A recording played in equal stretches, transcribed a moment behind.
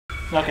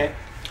Okay.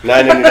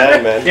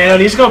 $9.99, man. Yeah, no,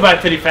 these go by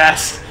pretty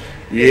fast.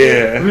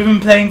 Yeah. We've been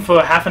playing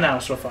for half an hour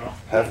so far.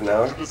 Half an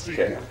hour?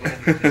 Okay.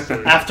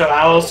 After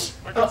hours.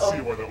 I can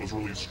see why that was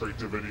released straight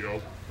to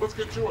video. Let's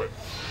get to it.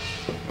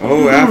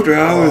 Oh, after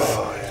hours.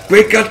 Oh, yeah.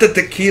 Break out the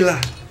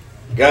tequila.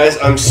 Guys,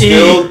 I'm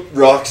still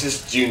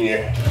Roxas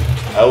Jr.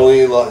 I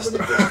only lost the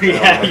first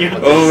Yeah, you.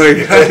 Oh my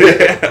god,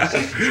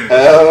 yeah.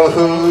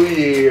 Oh,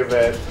 yeah,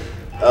 man.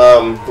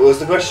 What was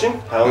the question?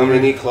 How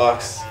many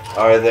clocks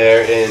are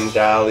there in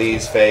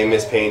Dali's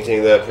famous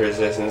painting, The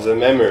Persistence of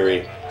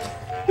Memory?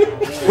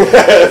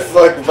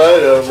 Fuck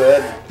Vito,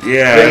 man.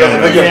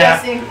 Yeah.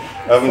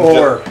 I'm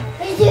 4.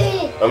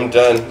 I'm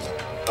done.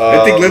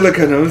 I think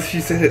Lilica knows. She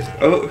said it.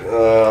 Oh.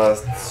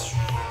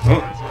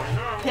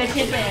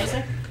 Here's my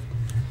answer.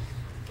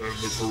 And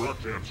the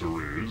correct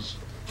answer is...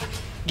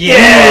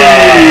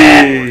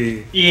 Yeah!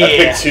 Yay. Yeah. I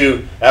picked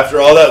 2. After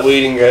all that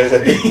waiting, guys, I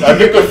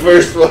picked the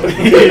first one.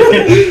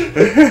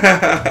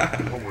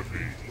 Come with me.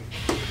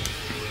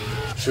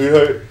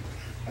 Sweetheart.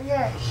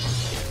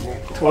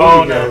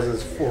 Oh, guys no.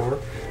 is 4.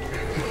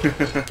 I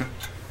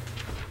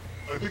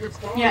think it's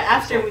time. Yeah,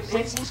 after we picked.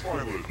 Let's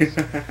find it.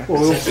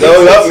 Well, No,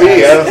 not me.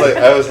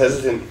 I was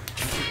hesitant.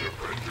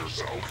 Defend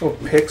yourself. we'll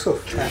pick so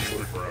Feel fast.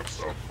 free to grab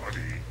some,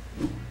 buddy.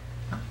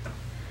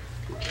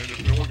 And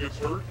if no one gets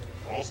hurt,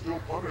 I'll still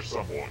punish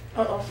someone.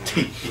 Uh-oh.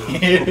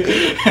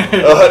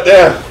 Oh,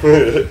 damn.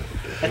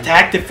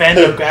 Attack, defend,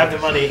 or grab the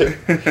money.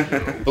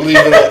 believe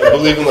in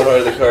the heart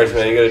of the cards,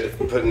 man. You gotta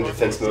put in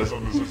defense mode.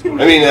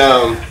 I mean,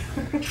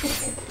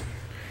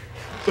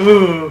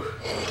 Ooh.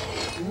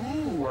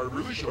 Ooh, I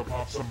really should have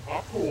popped some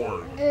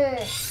popcorn.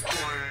 If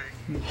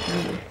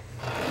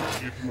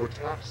you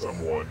attack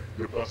someone,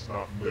 you best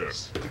not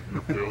miss.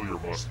 Your failure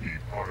must be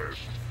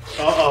punished.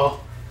 Uh-oh.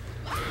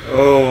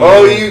 Oh.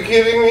 Oh, are you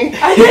kidding me?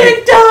 I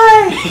didn't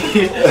die!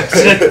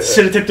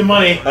 Should have tipped the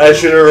money. I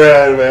should have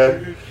ran,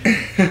 man. On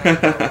my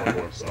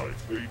website,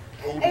 they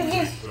totally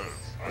make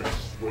sense. I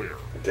swear.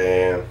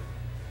 Damn.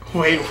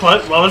 Wait,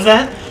 what? What was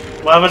that?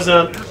 What was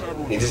the...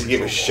 He just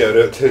gave a shout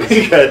out to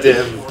his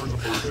goddamn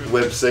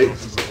website.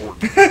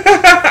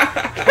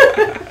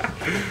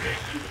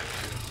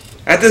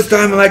 At this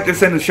time, I'd like to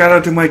send a shout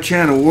out to my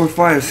channel,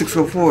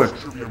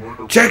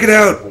 Warfire604. Check it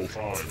out.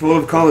 It's full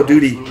of Call of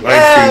Duty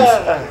live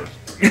streams.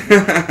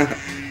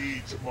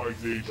 My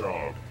day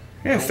job.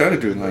 Yeah, I started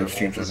doing live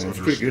streams on there. It's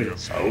pretty good.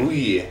 Oh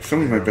yeah.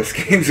 Some of my best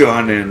games are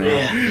on there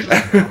now.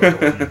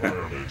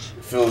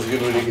 Feels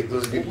good when you get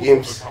those good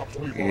games.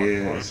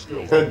 Yeah.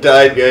 I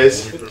died,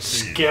 guys.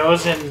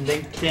 Skills and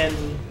LinkedIn.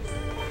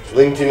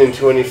 LinkedIn in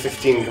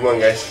 2015. Come on,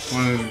 guys.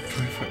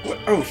 125. What?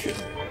 Oh shit.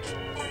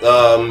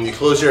 You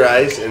close your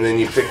eyes and then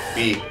you pick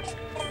B.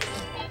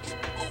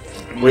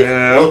 Wait,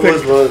 Yeah, what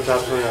was one of the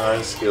top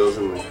 20 skills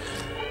in the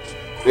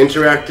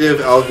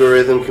interactive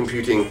algorithm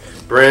computing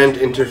brand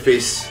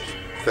interface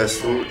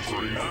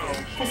facilitation? Oh,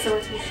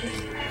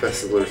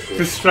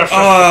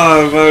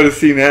 if I would have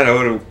seen that, I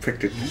would have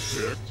picked it.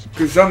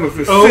 Because I'm a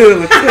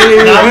facilitator.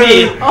 Not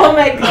me. Oh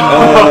my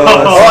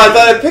god. Oh, I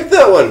thought I picked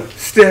that one.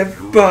 Step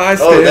by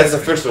step. Oh, that's the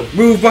first one.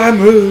 Move by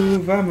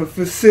move, I'm a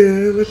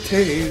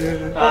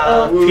facilitator.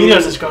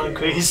 Peters is going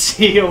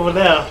crazy over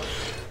there.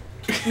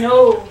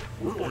 No.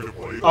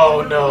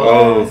 Oh no.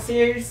 Oh.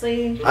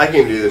 Seriously? I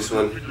can do this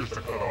one.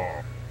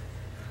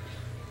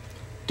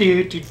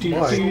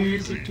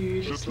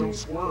 Just don't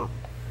swerve.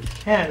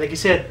 Yeah, like you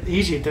said,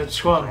 easy, don't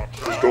squirm.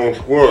 Just don't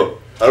squirm.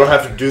 I don't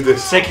have to do this.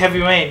 It's like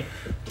heavy rain.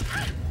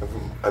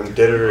 I'm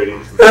dead already.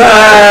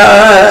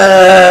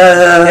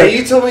 Hey,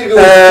 you told me to go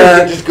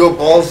freaking just go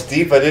balls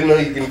deep. I didn't know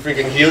you can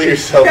freaking heal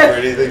yourself or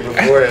anything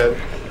beforehand.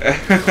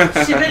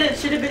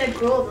 Should have been a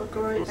girl.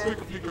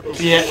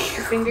 Yeah.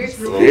 Fingers.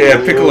 Yeah,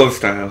 Piccolo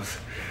styles.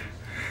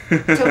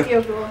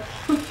 Tokyo girl.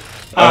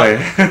 Oh,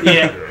 yeah.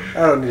 Yeah. I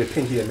don't need a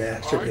pinky to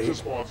masturbate.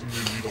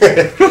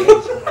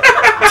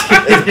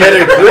 It's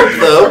better grip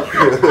though.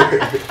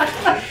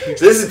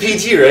 So this is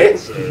PG, right?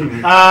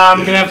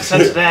 I'm gonna have to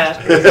censor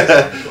that.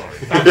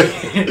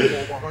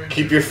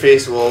 Keep your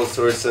face walls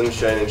towards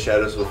sunshine and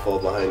shadows will fall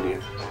behind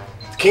you.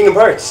 It's Kingdom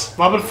Hearts.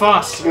 Robert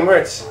Frost. Kingdom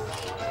Hearts.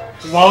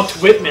 Walt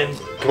Whitman.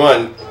 Come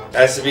on.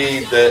 Has to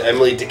be the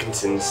Emily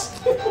Dickinsons.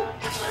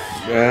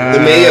 The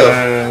Mayo.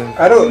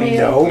 I don't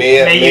know.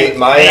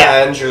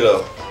 Maya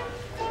Angelou.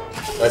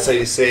 That's how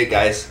you say it,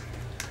 guys.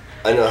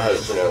 I know how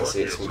to pronounce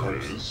it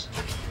sometimes.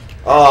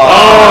 Oh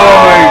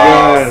my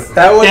god.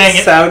 That one Dang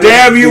it. sounded.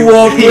 Damn you,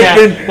 Walt Yeah,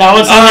 Whitman. that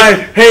was I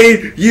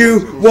hate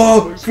you,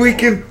 Walt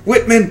freaking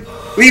Whitman.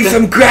 Leave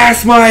some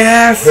grass, my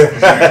ass.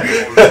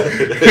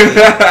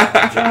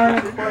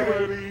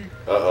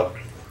 Uh-oh.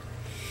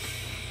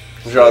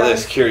 Draw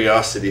this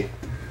curiosity.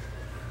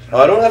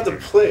 Oh, I don't have to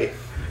play.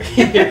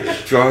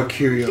 Draw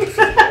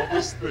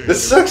curiosity.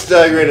 This sucks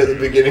dying right at the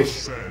beginning.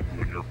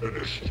 When you're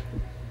finished.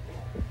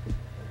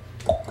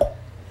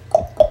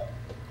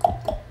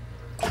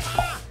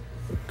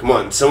 Come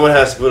on, someone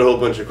has to put a whole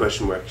bunch of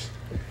question marks.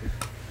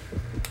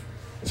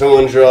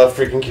 Someone draw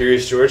freaking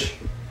Curious George.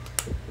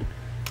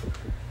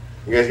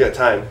 You guys got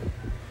time.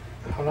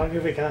 How long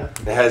have we got?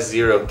 It has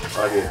 0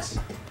 audience.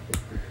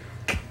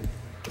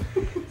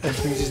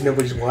 That means just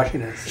nobody's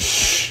watching us.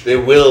 Shh, they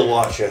will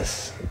watch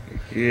us.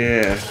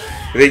 Yeah.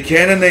 They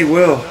can and they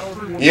will.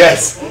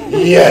 Yes,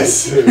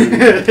 yes.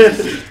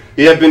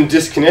 You have been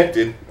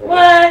disconnected.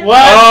 What? What?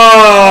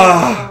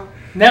 Ah!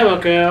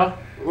 Network girl.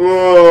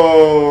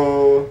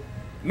 Oh.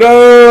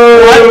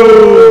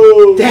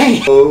 No!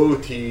 Dang.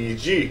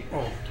 OTG.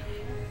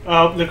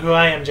 Oh, look who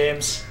I am,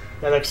 James.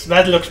 That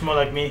looks more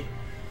like me.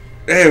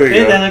 There we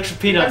Hey, that go. looks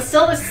Peter. I'm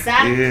still the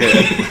sack.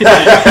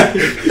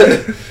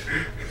 Yeah.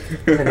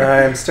 And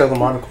I am still the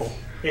monocle.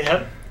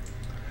 Yep.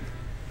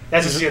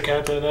 That's just your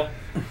character there.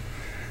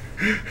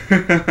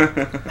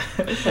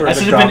 Or I the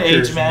should have been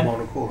doctor's LaidesMan.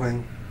 monocle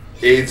thing.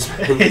 AIDS.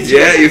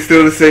 Yeah, you're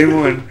still the same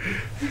one.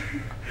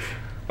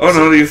 Oh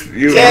no, you.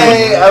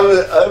 Yay!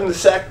 I'm the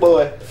sack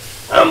boy.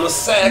 I'm the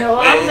sack. No,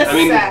 I'm the I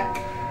mean, sack.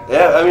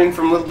 yeah, I mean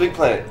from Little Big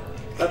Planet.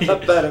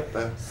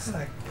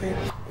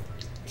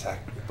 Sack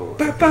boy.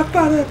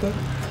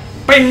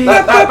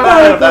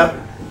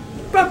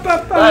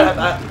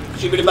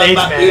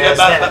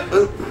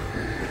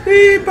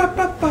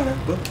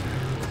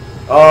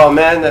 Oh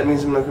man, that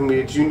means I'm not gonna be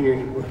a junior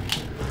anymore.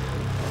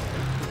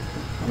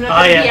 I'm not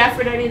gonna yeah. be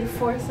Aphrodite the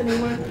Fourth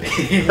anymore.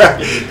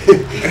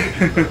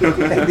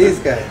 Like these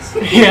guys.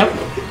 Yep.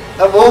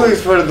 I'm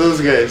always part of those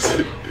guys.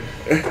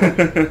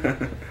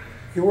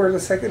 You were the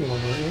second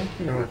one, weren't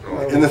you? No.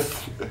 In the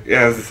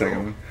Yeah, that was the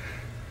second one.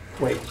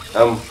 Wait.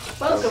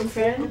 Welcome,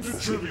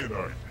 friends. Trivia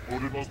night.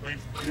 Voted most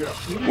names.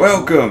 Yeah.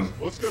 Welcome,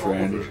 Let's get on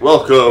friend. with it.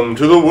 welcome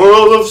to the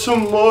world of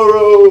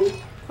tomorrow.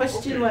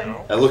 Question 1.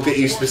 I looked at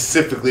you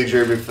specifically,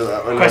 Jeremy, for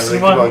that one. Question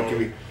Come one.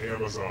 on,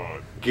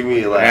 Amazon. give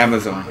me a laugh.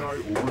 Amazon. Guy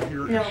over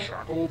here No. is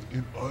shackled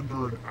in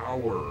under an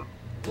hour.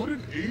 What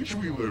an age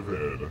we live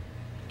in.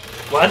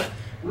 What?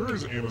 Where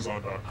is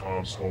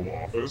Amazon.com's home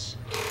office?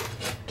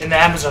 In the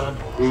Amazon.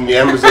 The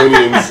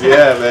Amazonians,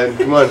 yeah, man.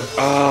 Come on.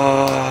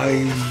 Ah,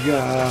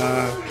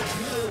 yeah.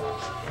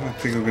 I don't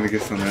think I'm gonna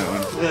guess on that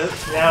one.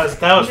 That was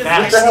What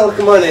fast. the hell?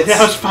 Come on, it's. That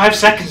was 5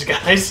 seconds,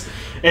 guys.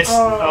 It's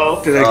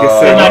oh. Did I guess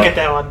Did that not one? get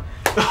that one.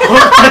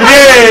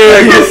 Hey,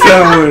 I guessed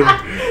that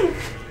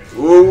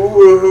one.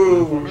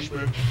 Woo-hoo.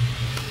 Punishment.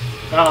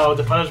 Uh-oh,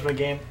 the punishment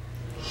game.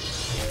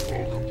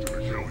 Welcome to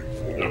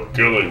the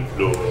killing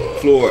floor.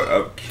 Floor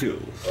of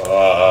kills.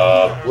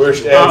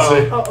 Worst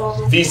answer.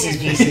 Uh-oh. Feces,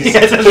 pieces.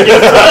 Yes, that's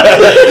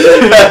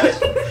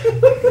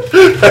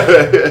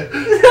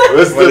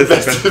What's What the is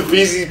best the of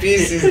feces,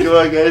 pieces? Come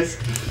on, guys.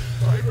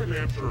 Type an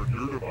answer on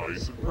your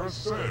device and press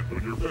send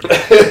when you're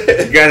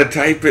finished. You gotta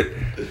type it.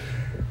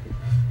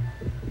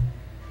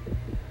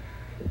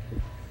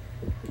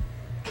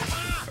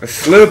 A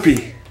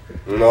Slurpee.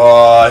 No,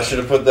 I should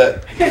have put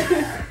that.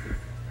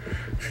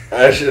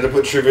 I should have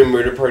put Trivia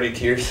Murder Party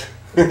Tears.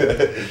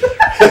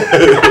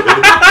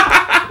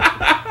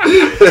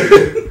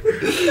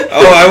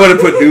 Oh, I would have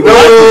put Dubai.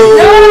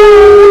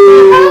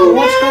 No!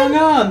 What's going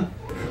on?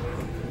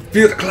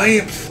 Feel the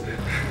clamps.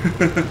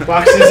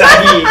 Boxes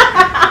Zagi.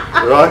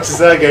 Rocks is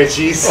that guy,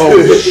 cheese.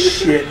 Oh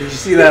shit! Did you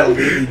see that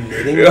lady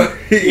knitting?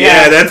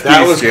 Yeah, that's that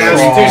pretty was scary.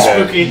 kinda Too Yeah.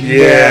 spooky.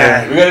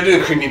 Yeah. We gotta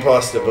do a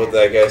creepypasta about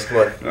that, guys. Come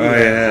on. Oh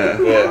yeah.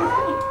 Yeah.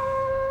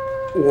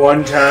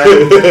 One time, I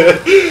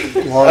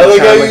long like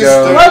how time you ago.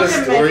 start the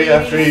Welcome, story baby.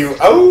 after you.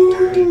 Oh!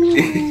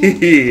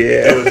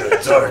 Yeah. It was a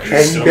dark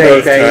And story.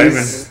 bang Timing.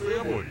 bangs.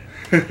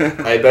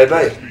 Family. Bye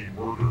bye. Being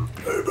murdered.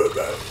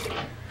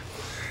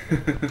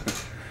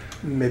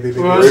 Maybe big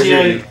Where's Where's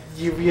your your-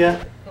 Uvia?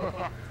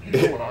 You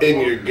know what I In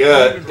love? your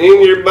gut.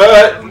 In your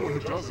butt. Everyone who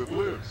does it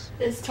lives.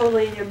 It's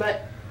totally in your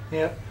butt.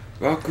 Yep.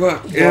 Walk, in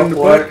the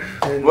What?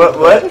 butt. And- What?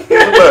 What? In the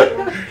butt.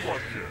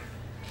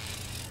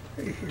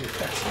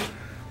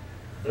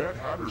 Bad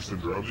Hatter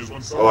syndrome is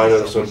when Oh, I know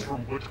someone this suffers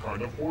one. from which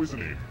kind of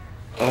poisoning?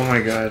 Oh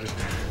my god.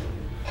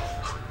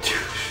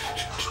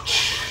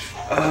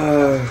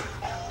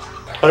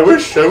 I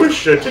wish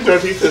I did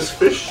not eat this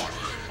fish.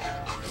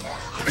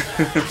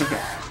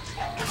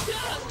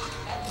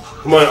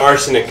 Come on,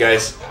 arsenic,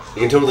 guys.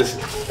 You can totally.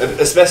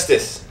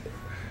 Asbestos.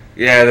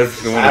 Yeah,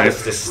 that's the one.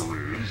 Asbestos.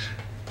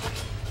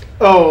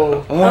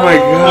 Oh. Oh my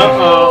god.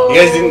 Uh-oh.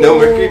 You guys didn't know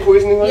mercury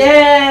poisoning was?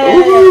 Yeah.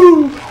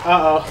 Ooh!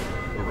 Uh-oh.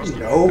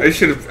 No. I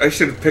should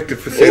have picked it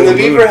for In Sailor the Moon.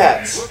 beaver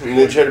hats. And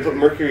they tried to put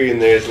mercury in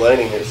there as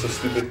lining. It's so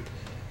stupid.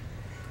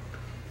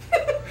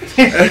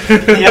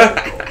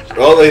 Yep.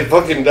 Well, they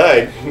fucking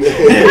died.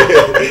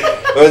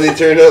 Or they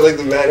turned out like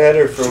the Mad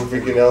Hatter from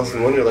freaking Alice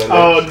in Wonderland.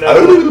 Oh,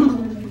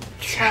 no.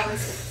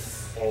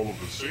 Alice. All of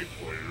the safe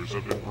players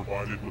have been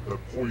provided with the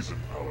poison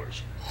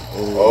palette.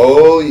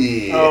 Oh,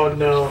 yeah. Oh,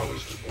 no. Palette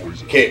to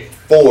poison. Okay,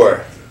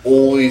 4.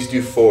 Always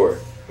do 4.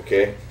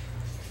 Okay?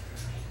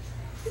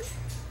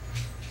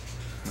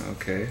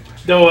 Okay.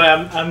 No,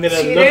 I'm gonna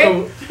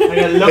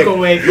Cheater. look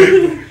away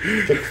from.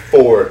 Pick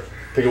 4.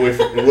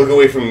 Look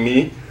away from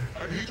me.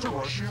 I hate to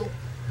rush you.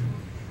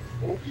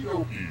 Okie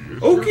dokie.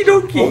 Okie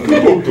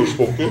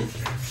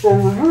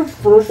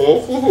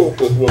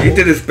dokie. He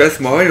did his best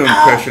Mario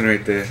impression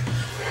right there.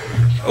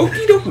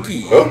 Okie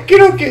dokie.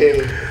 Okay,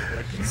 okay.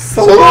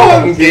 So So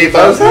long,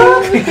 Beavers.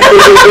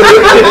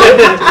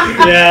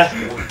 Yeah.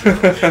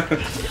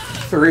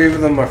 3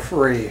 of them are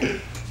free.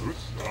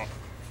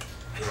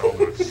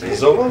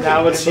 It's over.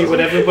 Now let's see what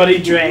everybody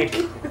drank.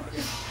 Son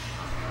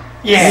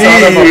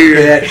Yeah. of a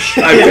bitch.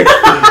 I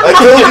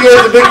told you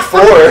guys to pick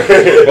 4.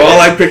 Well,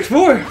 I picked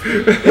 4.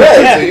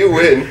 Yeah, so you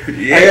win.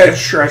 I got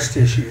trust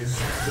issues.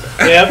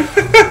 Yep. A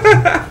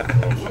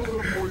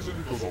little poison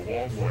goes a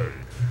long way.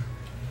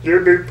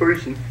 You're a big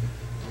person.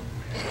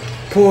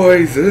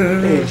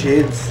 Poison. Hey,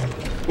 James.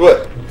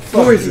 What?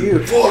 Poison. You.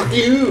 Fuck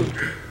you.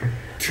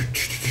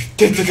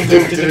 I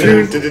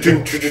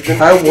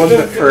won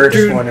the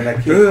first one and I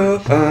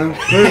keep... I'm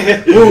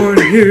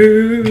warning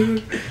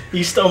you.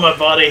 You stole my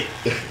body.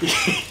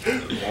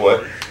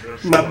 What?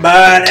 My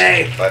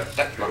body!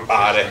 That's my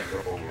body.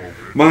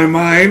 My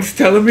mind's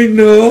telling me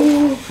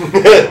no,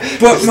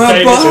 but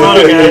Say this wrong,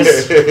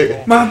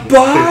 guys. my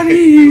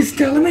body's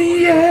telling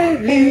me yeah.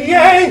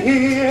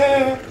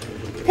 Yeah.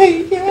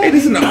 Hey,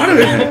 there's an otter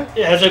in it.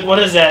 Yeah, I was like, what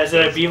is that? Is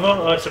it a beaver?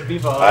 Oh, it's a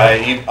beaver.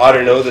 You ought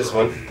to know this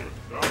one.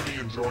 Now be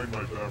enjoying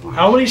my beverage.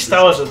 How many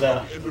stars are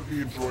there? End of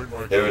me enjoying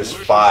my There was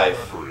 5.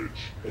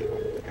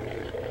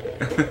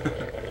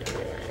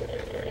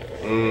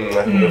 I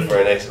can go for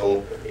a nice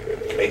old,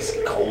 ice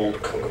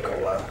cold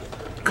Coca-Cola.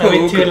 Are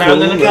we too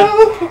loud in the car?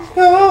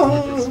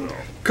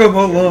 Come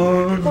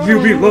along,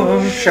 you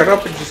belong. Shut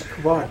up and just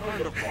come on.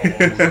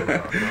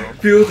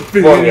 Feel the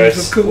Come on, feelings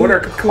guys. of What are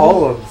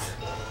Coca-Cola. columns?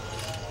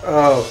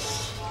 Oh.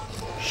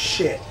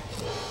 Shit.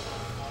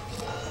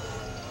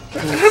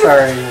 I'm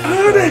sorry.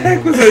 How the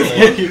heck was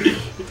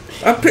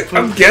I?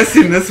 I'm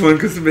guessing this one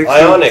because it makes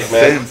Ionic, no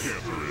man. sense.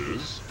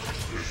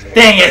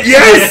 Dang it!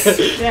 Yes!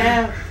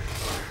 Yeah.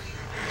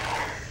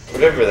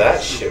 Whatever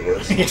that shit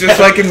was. Just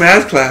like in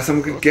math class,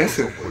 I'm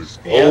guessing.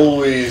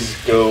 Always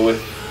go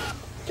with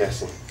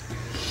guessing.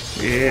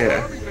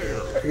 Yeah.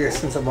 I guess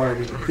since I'm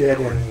already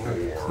dead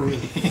anyway.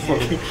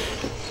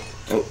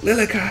 Oh,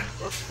 Lilica.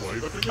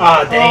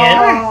 Aw,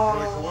 dang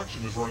My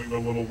collection is running a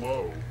little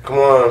low. Come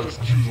on,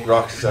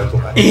 rock cycle.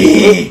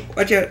 it.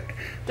 Watch out.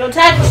 Don't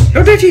touch.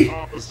 No touchy.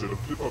 Opposite of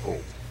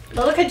difficult.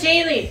 Don't look at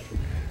Jaylee.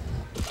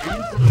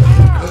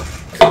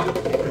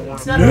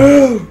 It's not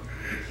No.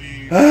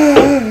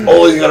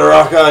 Always gotta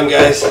rock on,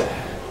 guys.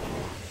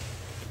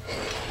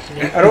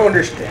 I don't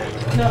understand.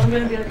 No, I'm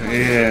gonna be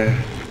okay.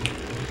 Yeah.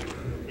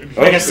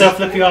 Make yourself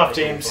flip you off,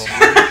 James.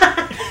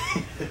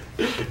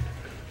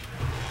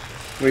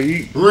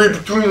 Wait. Read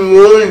between the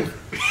lines.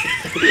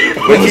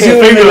 What you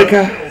doing,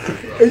 Lilica?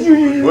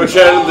 What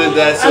channel did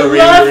that I so love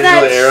originally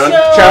that air on?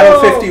 show. Channel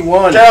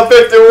 51. Channel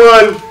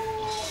 51.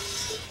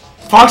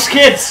 Fox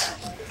Kids.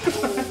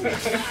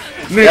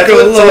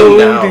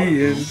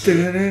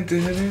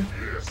 Nickelodeon.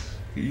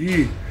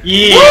 Yeah.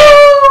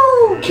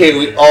 Yeah. Okay,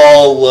 we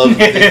all love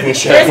Disney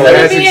There's Channel. gonna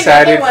Guys be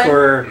excited another one.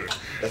 for...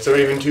 That's a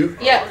Raven 2?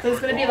 Yeah, there's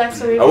gonna be like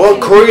so I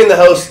want Corey in the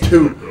house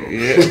too.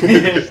 Yeah.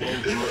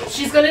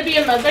 She's gonna be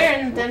a mother,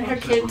 and then her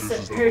kids,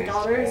 her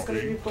daughter, is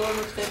gonna be born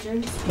with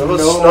pigeons. That was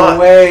No snot.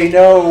 way,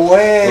 no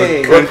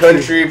way. What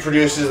country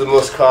produces the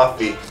most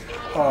coffee?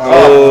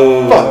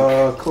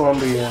 Oh,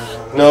 Colombia.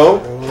 No,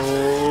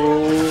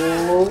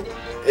 Oh,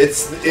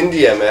 it's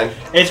India, man.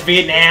 It's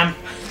Vietnam.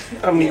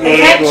 I'm I gonna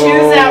can't go.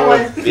 choose that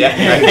one. Yeah.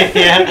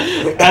 Yeah.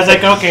 I was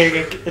like, okay,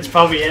 it's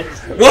probably it.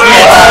 What? Oh,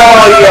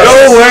 No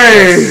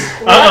way.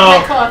 Love Uh-oh.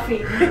 my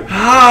coffee.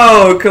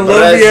 How?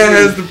 Colombia Brazil.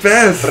 has the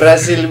best.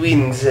 Brazil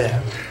wins.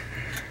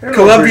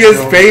 Colombia's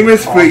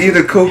famous for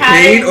either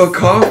cocaine or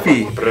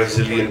coffee.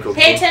 Brazilian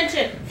cocaine. Pay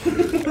attention.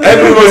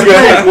 Everyone's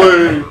gonna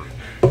play.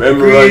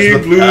 Memorize the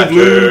Green, blue, pattern.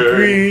 blue,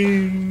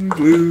 green,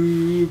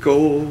 blue,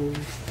 gold.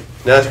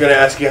 Now I was gonna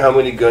ask you how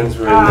many guns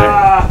were in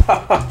there.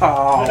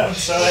 Oh,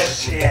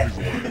 shit.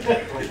 From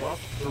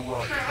left to right.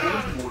 What is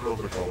the order of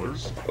the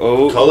colors?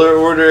 Oh, Color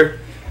order.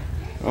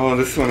 oh,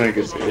 this one I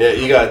could do. Yeah,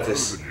 you got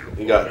this.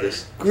 You got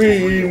this.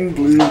 Green,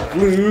 blue,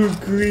 blue,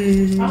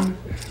 green,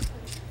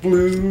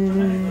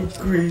 blue,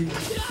 green.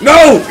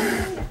 No!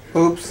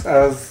 Oops,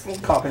 I was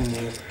copying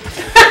you.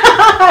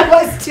 I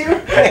was too. I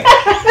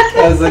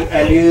was like,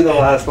 I knew the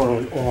last one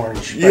was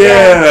orange. But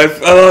Yeah,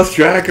 I lost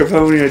track of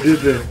how many I did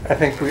there. I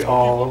think we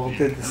all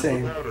did the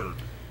same. Pattern.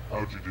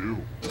 How'd you do?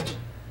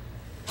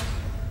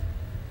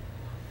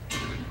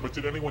 But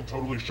did anyone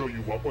totally show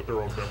you up with their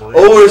own memory?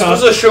 Oh, we're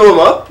supposed to show them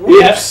up?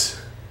 Whoops.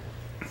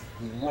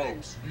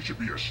 Gross. You should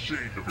be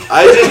ashamed of yourself.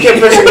 I just kept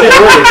pressing the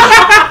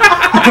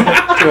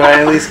Do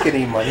I at least get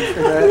any money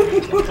for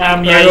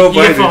that? Yeah, I you hope I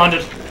get did.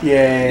 400.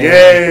 Yay.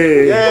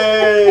 Yay!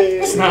 Yay!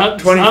 It's not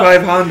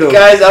 25 Hondo.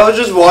 Guys, I was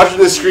just watching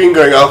the screen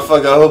going, oh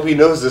fuck, I hope he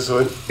knows this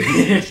one.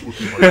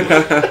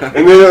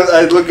 And then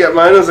I look at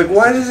mine, I was like,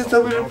 why does it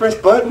tell me to press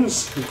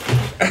buttons?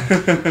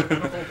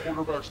 NFL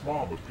quarterback's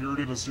mom appeared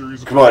in a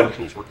series of Come on.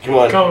 commercials where Come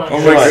on. Come on. Oh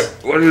Come my on.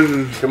 god, what is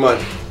this? Come on.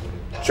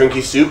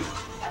 Chunky soup.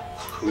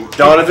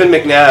 Donovan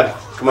McNabb.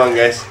 Come on,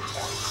 guys.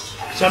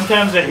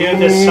 Sometimes I hear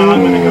this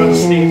song when I go to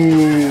sleep.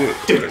 Ooh.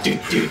 Do, do,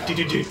 do, do,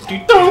 do, do,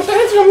 do.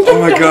 Oh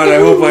my god, I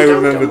hope I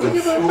remember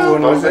this. Ooh,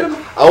 when was it? I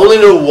only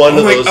know one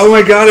of those. Oh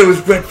my god, it was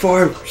Brett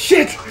Favre.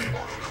 Shit!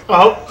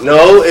 Oh,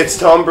 No, it's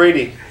Tom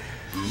Brady.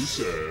 who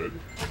said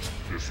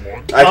this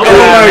one? I Oh couldn't,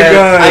 my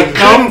I god.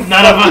 couldn't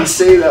None of fucking us.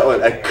 say that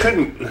one. I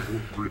couldn't.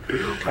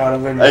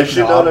 I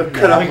should not have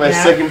cut off my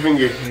second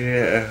finger.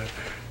 Yeah.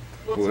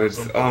 Woods.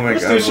 Oh my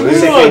god. There's At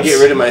least I can't get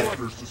rid of my...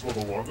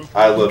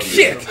 I love you.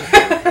 Shit!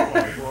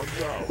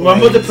 One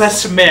with the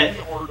press submit,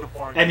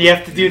 and you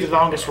have to do the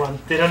longest one.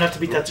 They don't have to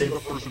be touching.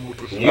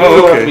 You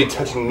don't have to be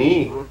touching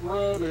me.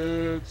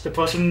 The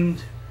person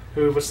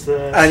who was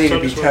the... I need to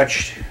be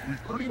strongest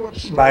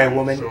touched by a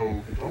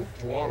woman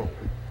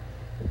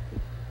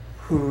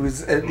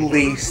who's at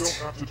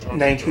least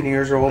 19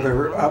 years old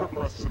or up.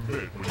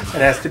 It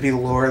has to be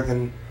lower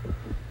than,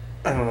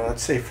 I don't know,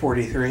 let's say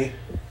 43. one.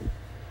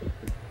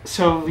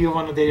 So you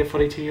want to date a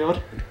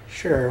 42-year-old?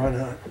 Sure, why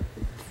not?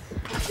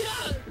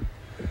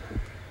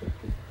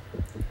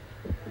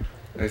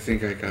 I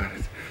think I got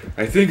it.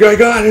 I think I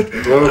got it.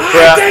 Oh,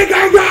 crap. I think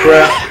I got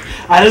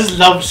Crap. I just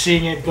love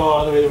seeing it go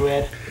all the way to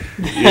red.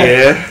 it.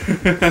 Yeah.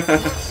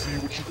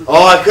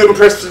 Oh, I couldn't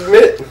press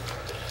submit.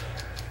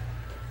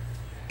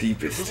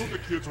 Deepest.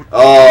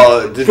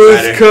 Oh, it didn't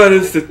First matter. cut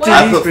is the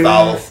I put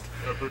foul. deepest.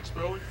 Epic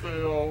spelling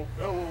fail.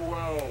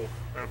 LOL.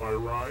 Am I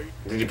right?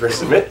 Did you press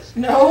submit?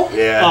 No,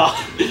 Yeah.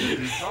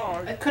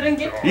 Oh. I couldn't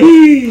get it.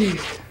 Yee!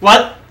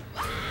 What?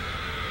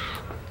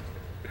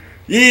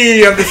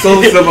 Yee! I'm the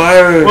sole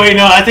survivor. Wait,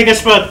 no, I think I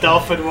spelled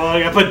dolphin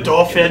wrong. I put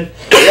dolphin.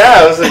 Yeah,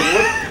 I was like,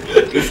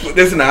 what?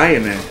 There's an I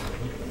in there.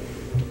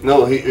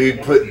 No, he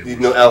put,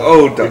 no, L.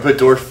 Oh, he put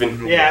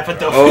Dorfin. Yeah, I put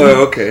dolphin.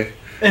 Oh, okay.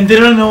 And they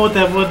don't know what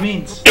that word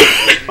means.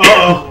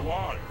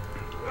 Uh-oh.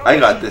 I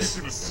got this.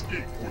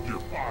 Escape with your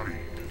body.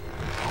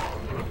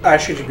 I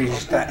should be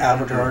just that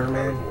avatar,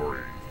 man.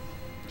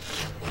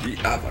 The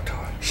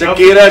Avatar.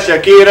 Shakira,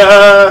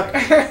 Shakira.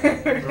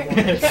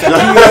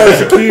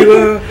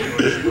 Tequila.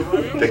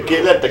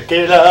 Tequila,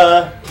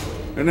 tequila.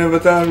 I never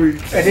thought we.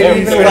 I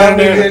didn't even allow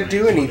me to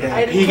do anything.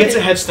 I didn't He put gets a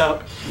it- head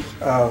start.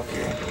 Oh,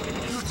 okay.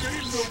 You're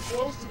getting so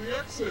close to the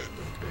exit.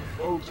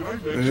 Oh, did I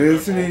mention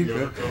Isn't he?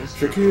 that? Those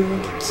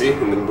Tequila. See,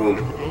 and then boom.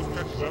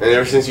 And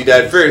ever since you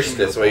died first,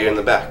 that's why you're in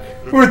the back.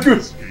 We haven't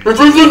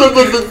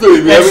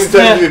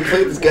time to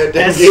play this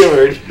goddamn game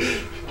already.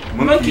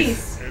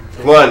 Monkeys.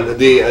 Come on,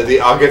 the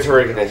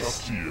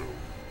Agatoriganist.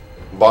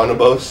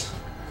 Bonobos.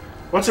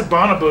 What's a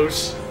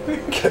bonobos?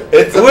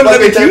 It's a Wouldn't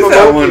let me fucking type choose of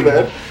that monkey, one.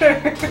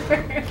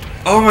 man.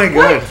 Oh my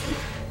god.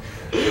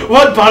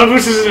 What?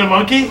 Bonobos isn't a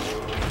monkey?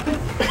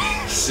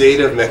 State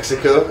of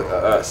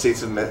Mexico.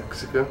 States of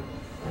Mexico.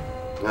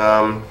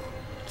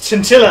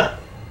 Chinchilla.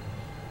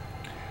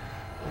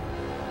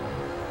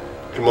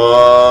 Come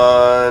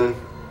on.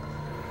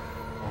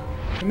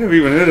 I never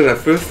even heard of that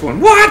first one.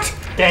 What?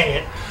 Dang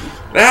it.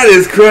 That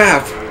is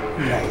crap.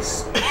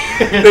 Nice.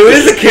 There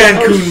is a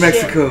Cancun, Oh, shit.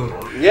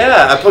 Mexico.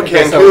 Yeah, I put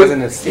Guess I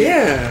wasn't Cancun. a state.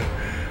 Yeah.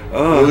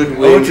 Oh,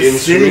 Woodwind to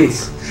city.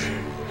 instruments.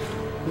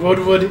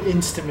 Woodwood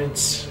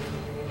instruments.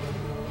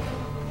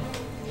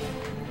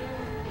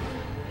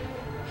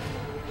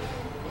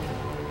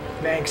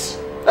 Thanks.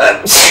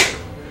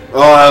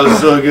 Oh, that was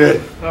so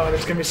good. Oh,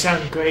 that's gonna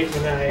sound great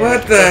when I.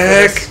 What the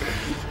heck?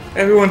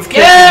 Everyone's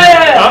catching.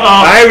 Yeah!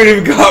 Uh-oh. I haven't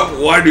even got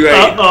one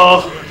right.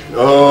 Uh-oh.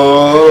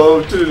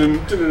 Oh,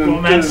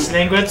 Romance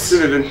language.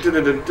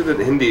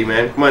 Hindi,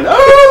 man. Come on.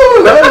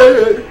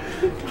 Oh,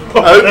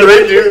 how did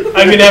I do?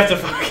 I'm gonna have to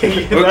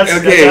fucking. That's,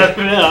 Okay. That's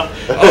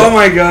enough. Oh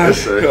my gosh.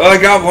 Sorry. Oh, I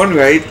got one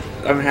right.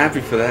 I'm happy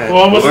for that.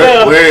 Well, almost We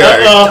there.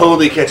 are Uh-oh.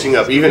 totally catching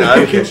up. Even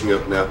I'm catching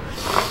up now.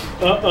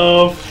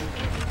 Uh-oh.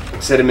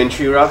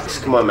 Sedimentary rocks.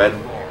 Come on, man.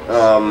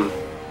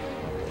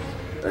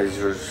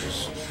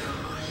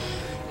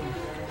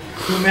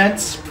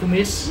 Pumets?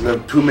 Pumis? No,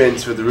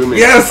 Pumens for the roommates.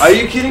 Yes! Are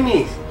you kidding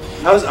me?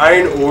 How's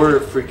iron ore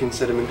freaking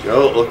sedimentary?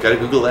 Oh, look, gotta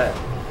Google that.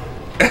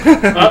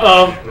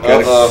 Uh-oh.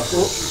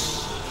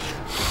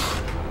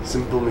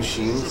 Simple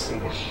machines.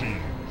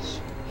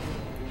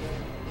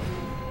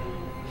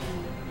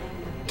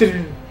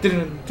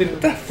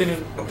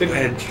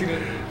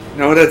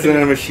 No, that's not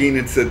a machine.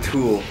 It's a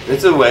tool.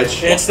 It's a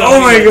wedge. It's Oh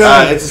my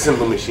god. It's a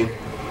simple machine.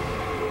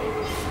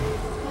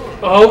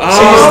 Oh,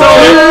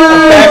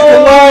 Oh. Back to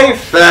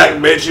life! Back,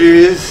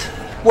 bitches.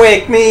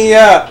 Wake me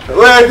up!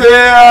 Wake me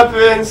up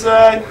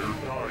inside.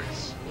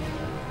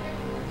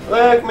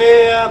 Wake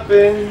me up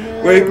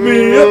in. Wake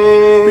me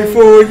up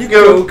before you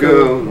go.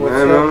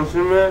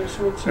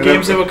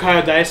 games that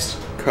require dice.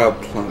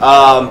 Cob plump.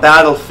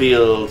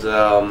 Battlefield.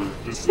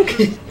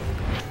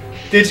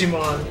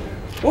 Digimon.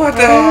 What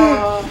the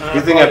heck?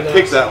 You think I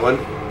picked that one?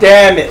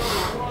 Damn it!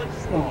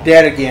 I'm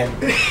dead again.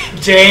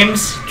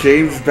 James.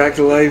 James back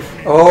to life.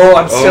 Oh,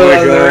 I'm still my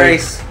out of the God.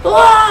 race.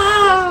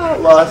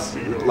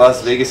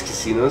 Las Vegas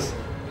casinos.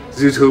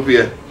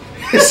 Zootopia.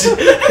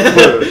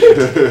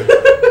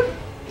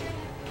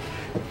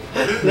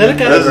 Let it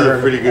That's go.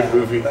 a pretty good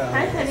movie.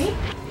 Hi, honey.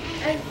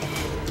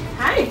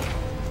 Hi.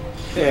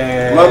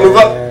 Come on, move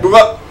up, move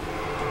up.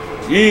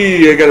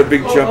 Yee, I got a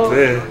big jump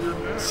there.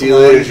 See you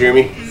later,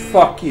 Jeremy.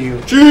 Fuck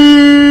you.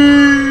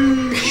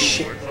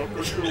 Shit.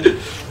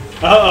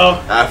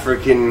 Uh-oh.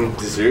 African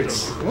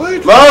desserts.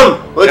 What? Mom,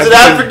 what's an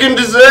African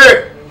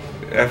dessert?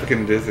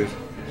 African desert.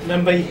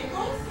 Number.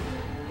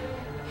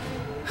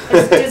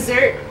 It's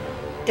dessert.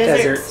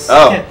 Deserts. Deserts.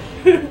 Oh,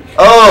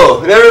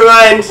 Oh, never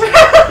mind.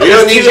 We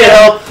don't need your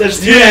help. There's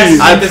two S's.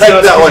 I picked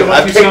that one.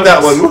 I picked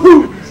that one.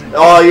 Woohoo!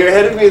 Oh, you're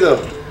ahead of me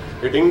though.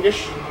 You're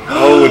dingish.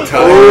 Oh, we're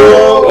tied.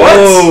 Oh,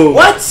 Oh.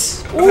 what?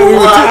 We were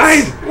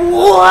tied.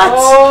 What?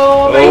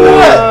 Oh my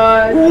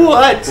god.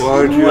 What?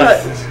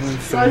 What?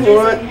 Roger's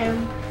like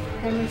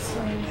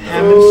hammer-sling.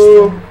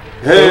 Oh,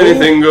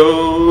 anything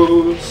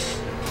goes.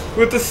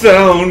 With the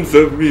sounds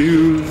of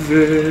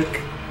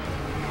music.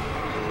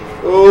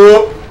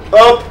 Oh,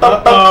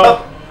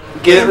 up.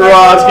 Get it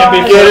wrong.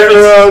 Get it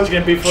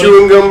wrong.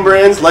 Chewing gum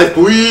brands. Life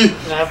Boy.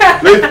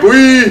 Life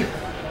Boy.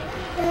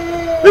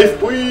 Life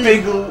Boy.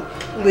 Big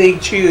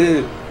League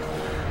Chew.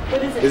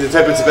 What is it? Is a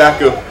type of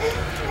tobacco.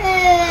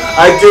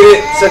 I did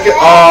it. Second.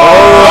 Oh.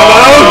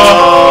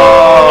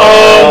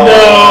 Oh no.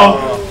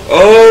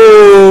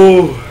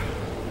 Oh.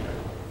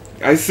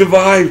 I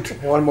survived.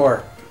 One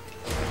more.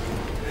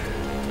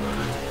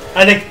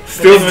 I think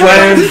Still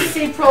playing. Did you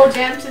see Pearl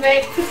Jam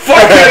tonight?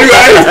 Fucking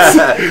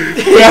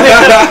right.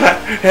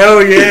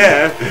 Hell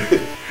yeah.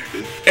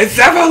 It's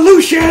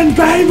evolution,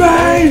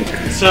 baby.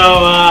 So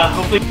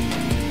hopefully.